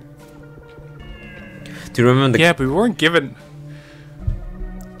here. Do you remember the? Yeah, but we weren't given.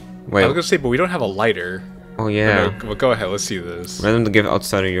 Wait. I was gonna say, but we don't have a lighter. Oh yeah. No, well, go ahead. Let's see this. Random to give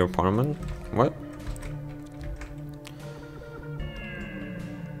outside of your apartment. What?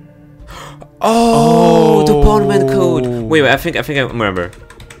 Oh, the apartment code. Wait, I think I remember.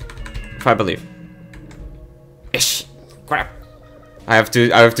 If I believe. Ish. Crap. I have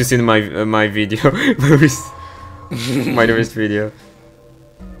to see my video. My newest video.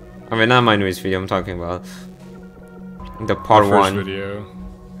 I mean, not my newest video. I'm talking about. The part the first one. video.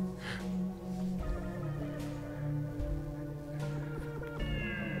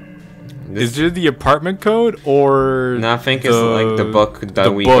 Is it the apartment code or? No, I think it's like the book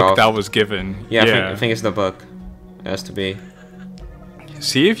that we book got. that was given. Yeah, I think it's the book. It has to be.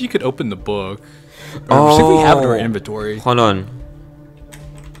 See if you could open the book. Or see if we have it in our inventory. Hold on.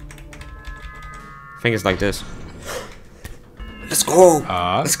 I think it's like this. Let's go.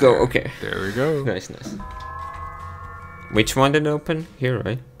 Let's go. Okay. There we go. Nice, nice. Which one did it open? Here,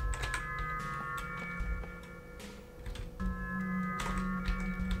 right?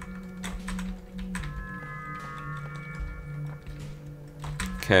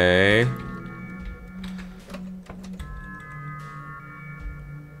 Okay.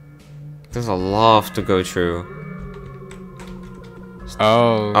 There's a lot to go through.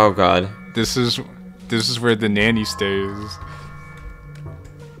 Oh. Oh god. This is where the nanny stays.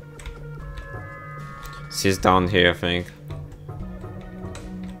 She's down here, I think.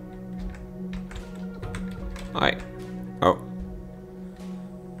 Oh.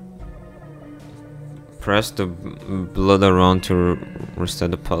 Press the blood around to reset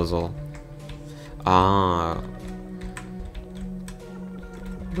the puzzle. Ah.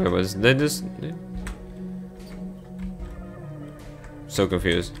 Where was this? So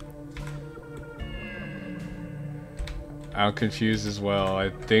confused. I'm confused as well. I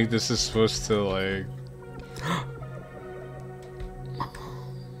think this is supposed to like.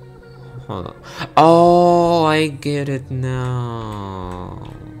 Hold on. Oh, I get it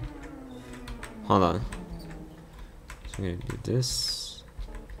now. Hold on. So I'm gonna do this.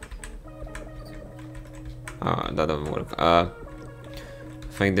 That doesn't work. I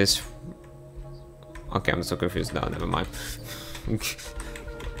think this. Okay, I'm so confused now. Never mind.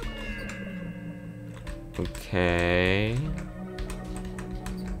 Okay.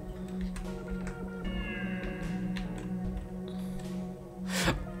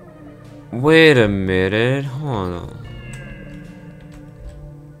 Wait a minute. Hold on.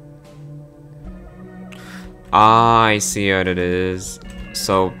 I see what it is.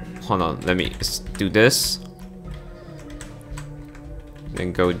 So, hold on. Let me just do this.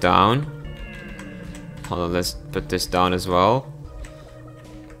 Then go down. Hold on. Let's put this down as well.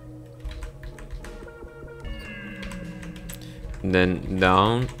 And then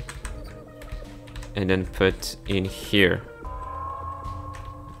down. And then put in here.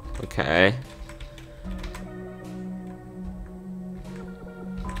 Okay.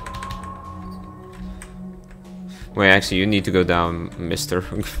 Wait, actually, you need to go down, mister.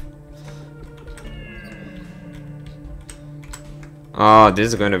 Oh, this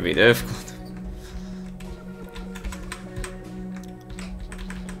is gonna be difficult.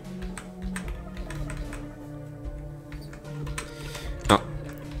 Oh,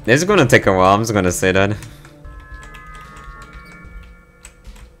 this is gonna take a while, I'm just gonna say that.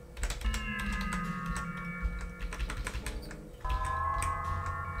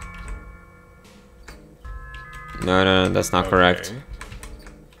 No, that's not correct.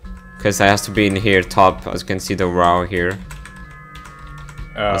 Because it has to be in here top, as you can see the row here.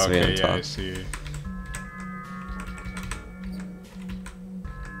 Oh, Has to be on okay, yeah, top. I see.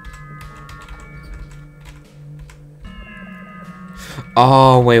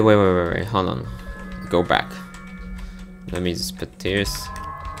 Oh, wait, hold on. Go back. Let me just put this.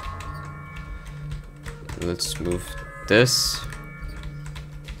 Let's move this.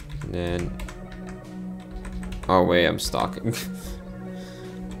 And then... Oh wait, I'm stuck.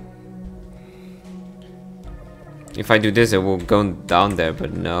 If I do this, it will go down there,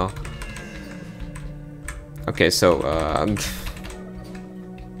 but no. Okay, so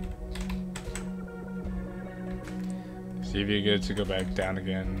See if you get to go back down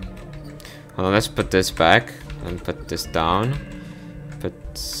again. hold on, let's put this back and put this down.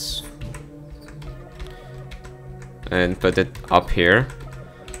 And put it up here,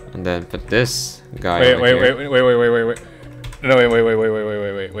 and then put this guy. Wait. No,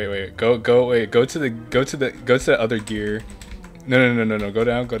 wait. Go to the other gear. No. Go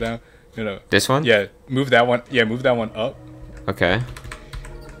down. No. This one? Yeah, move that one. Yeah, move that one up. Okay.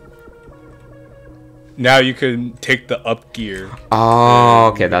 Now you can take the up gear. Oh,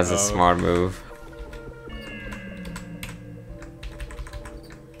 okay, that's a smart move.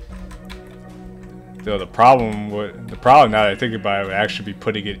 So the problem now that I think about it would actually be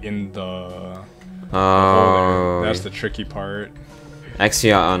putting it in the hole there. That's the tricky part. Actually,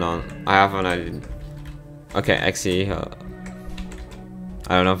 no, I have an idea. Okay, actually, I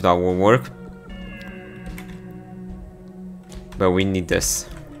don't know if that will work, but we need this.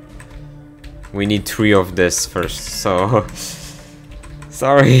 We need 3 of this first, so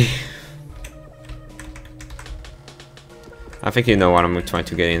sorry. I think you know what I'm trying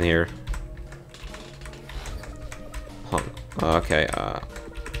to get in here. Okay,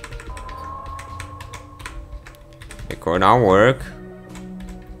 it could not work.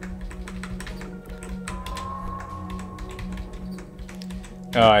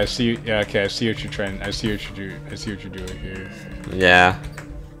 Oh, I see. Yeah, okay, I see what you're trying. I see what you're doing. I see what you're doing here. Yeah.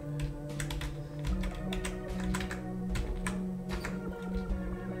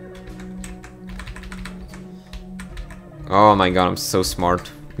 Oh my god, I'm so smart.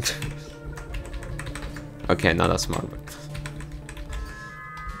 Okay, not that smart, but...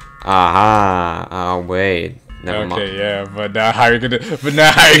 Aha! Oh wait, never mind. Okay, yeah, but now how are you gonna? But now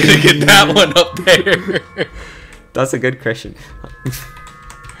how are you gonna get that one up there? That's a good question.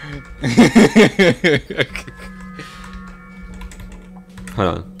 Okay. Hold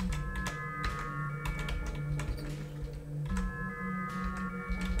on.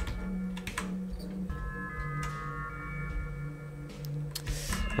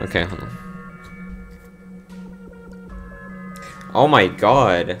 Okay, hold on. Oh my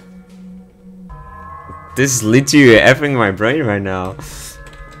god. This is literally effing my brain right now.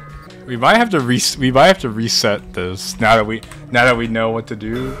 We might have to reset this now that we know what to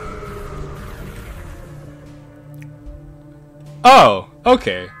do. Oh,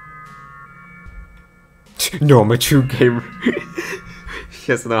 okay. No, I'm a true gamer. He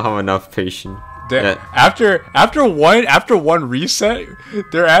doesn't know how enough patience. After one reset,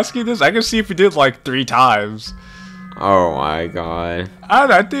 they're asking this. I can see if we did like 3 times. Oh my god.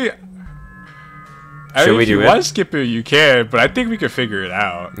 I think. Should we if do you it? want to skip it, you can, but I think we can figure it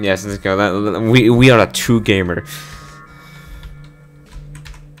out. Yes, let's go. We are a true gamer.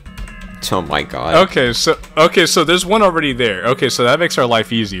 Oh my god. Okay, so there's one already there. Okay, so that makes our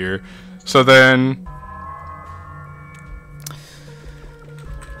life easier. So then.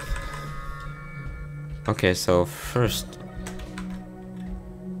 Okay, so first.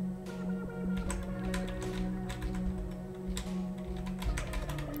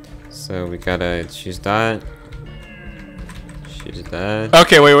 So we gotta choose that. Choose that.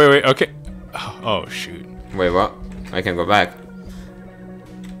 Okay, wait. Okay. Oh shoot. Wait, what? I can go back.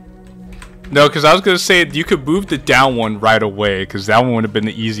 No, because I was gonna say you could move the down one right away, because that one would have been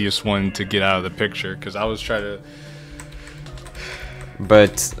the easiest one to get out of the picture. Because I was trying to.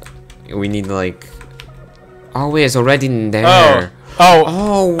 But we need like. Oh wait, it's already in there.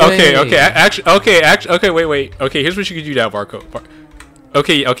 Oh. Wait. Okay. Wait. Okay, here's what you could do now, Barco.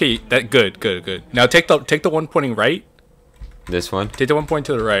 Okay. That good. Now take the one pointing right. This one. Take the one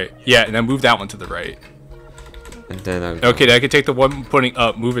pointing to the right. Yeah, and then move that one to the right. And then Okay, then I can take the one pointing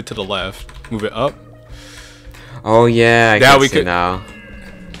up, move it to the left, move it up. Oh yeah, I Now can we see could- now.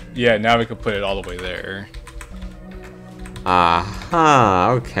 Yeah, now we can put it all the way there.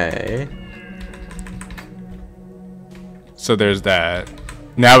 Aha, okay. So there's that.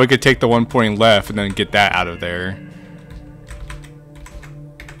 Now we could take the one pointing left and then get that out of there.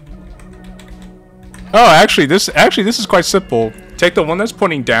 Oh, actually this is quite simple. Take the one that's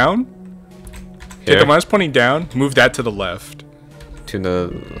pointing down. Take the one that's pointing down. Move that to the left. To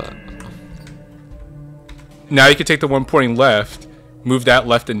the. Now you can take the one pointing left. Move that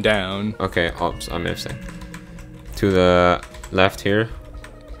left and down. Okay, oops, I'm missing. To the left here.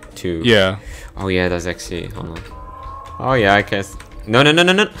 To. Yeah. Oh yeah, that's actually. Hold on. Oh yeah, I guess. No.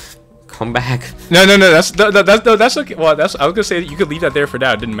 Come back. No. That's okay. Well, I was gonna say you could leave that there for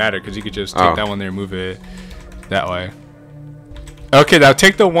now. It didn't matter because you could just take that one there, and move it that way. Okay, now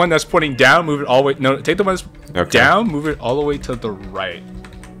take the one that's pointing down, move it all the way. No, take the one that's down, move it all the way to the right.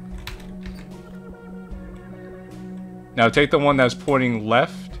 Now take the one that's pointing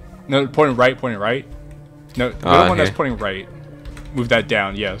left. No, pointing right. No, the one that's pointing right. Move that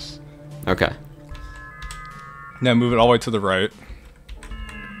down. Yes. Okay. Now move it all the way to the right.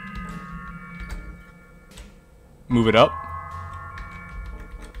 Move it up.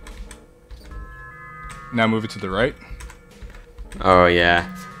 Now move it to the right. Oh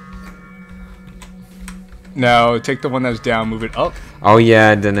yeah. Now take the one that's down, move it up. Oh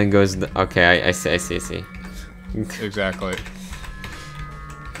yeah, then it goes. Okay, I see. Exactly.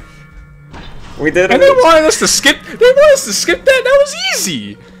 We did it. And they wanted us to skip. They wanted us to skip that. That was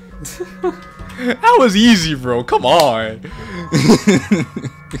easy. That was easy, bro. Come on.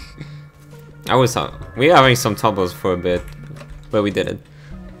 We were having some troubles for a bit, but we did it.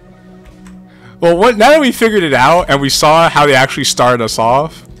 Well, now that we figured it out and we saw how they actually started us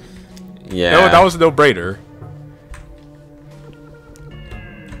off, Yeah. that was a no-brainer.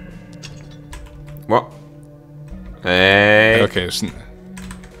 What? Hey. Okay,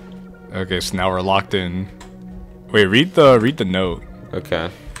 so now we're locked in. Wait, read the note. Okay.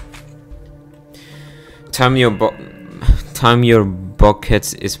 Tell me time your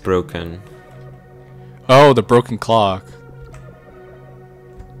bucket is broken. Oh, the broken clock.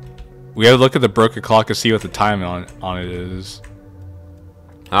 We gotta look at the broken clock and see what the time on it is.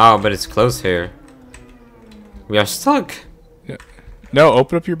 Oh, but it's closed here. We are stuck. Yeah. No,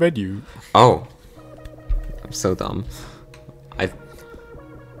 open up your menu. Oh. I'm so dumb.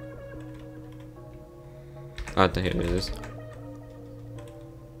 Oh, here it is.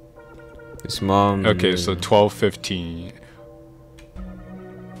 His mom. Okay, so 12:15.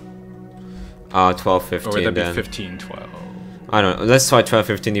 12:15 Or would that then. be 15:12? I don't know. Let's try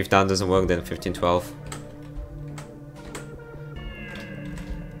 12:15. If that doesn't work, then 15:12.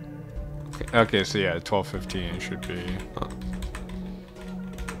 Okay, so yeah, 12:15 should be. Oh.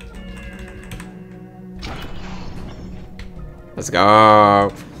 Let's go.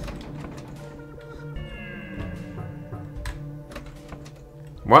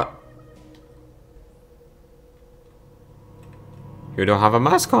 What? You don't have a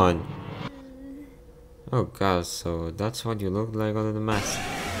mask on. Oh god, so that's what you look like under the mask.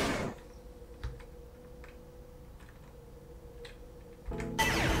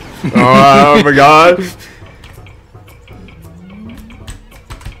 Oh my god.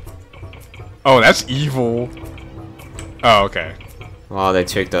 Oh, that's evil. Oh, okay. Wow, they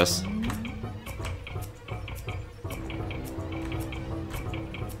tricked us.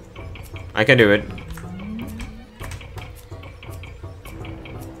 I can do it.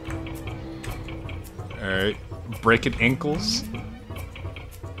 Alright. Breaking ankles.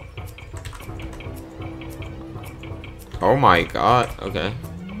 Oh my god. Okay.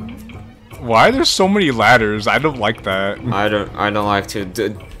 Why are there so many ladders? I don't like that. I don't like to.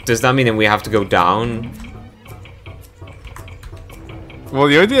 Does that mean that we have to go down? Well,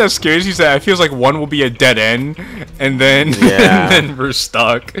 the only thing that scares me is that it feels like one will be a dead end, and then Yeah. and then we're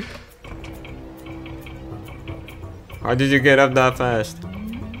stuck. How did you get up that fast?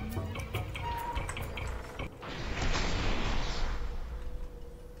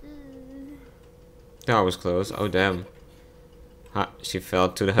 That was close. Oh damn. She fell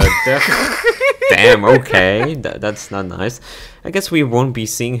to her death. Damn, okay. That's not nice. I guess we won't be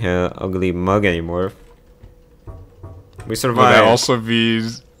seeing her ugly mug anymore. We survived. But that also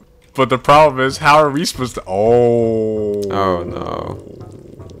means... But the problem is, how are we supposed to... Oh. Oh no.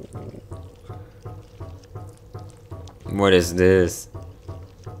 What is this?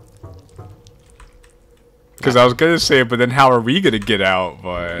 Because I was gonna say it, but then how are we gonna get out?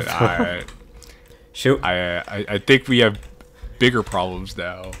 But Shoot. I think we have bigger problems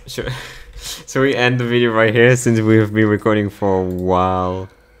now. Sure. So we end the video right here since we've been recording for a while.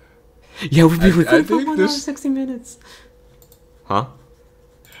 Yeah, we've been recording for 1 hour 60 minutes. Huh?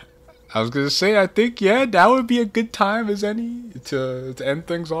 I was gonna say, I think, yeah, that would be a good time as any to end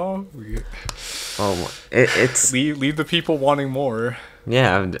things off. Oh, it's leave the people wanting more.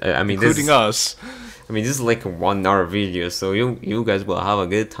 Yeah, I mean, including us. I mean, this is like a 1 hour video, so you guys will have a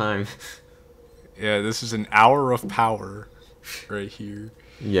good time. Yeah, this is an hour of power right here.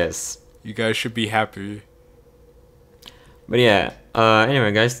 Yes. You guys should be happy. But yeah,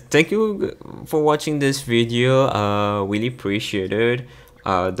 anyway guys, thank you for watching this video. Really appreciate it.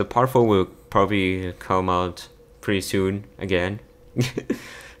 The part 4 will probably come out pretty soon again.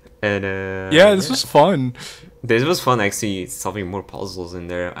 And yeah, this was fun. This was fun actually, solving more puzzles in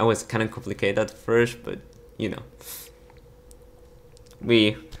there. I was kind of complicated at first, but you know,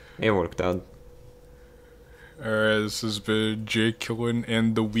 it worked out. Alright, this has been Jay Killen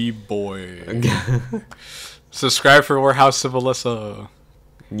and the Wee Boy. Subscribe for more House of Alesa.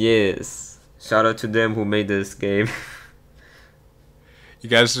 Yes. Shout out to them who made this game. You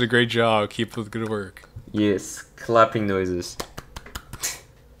guys did a great job. Keep up the good work. Yes. Clapping noises.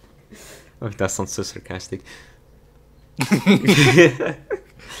 Oh, that sounds so sarcastic.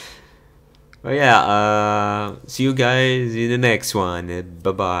 But yeah, see you guys in the next one.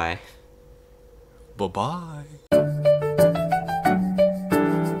 Bye bye. Bye bye.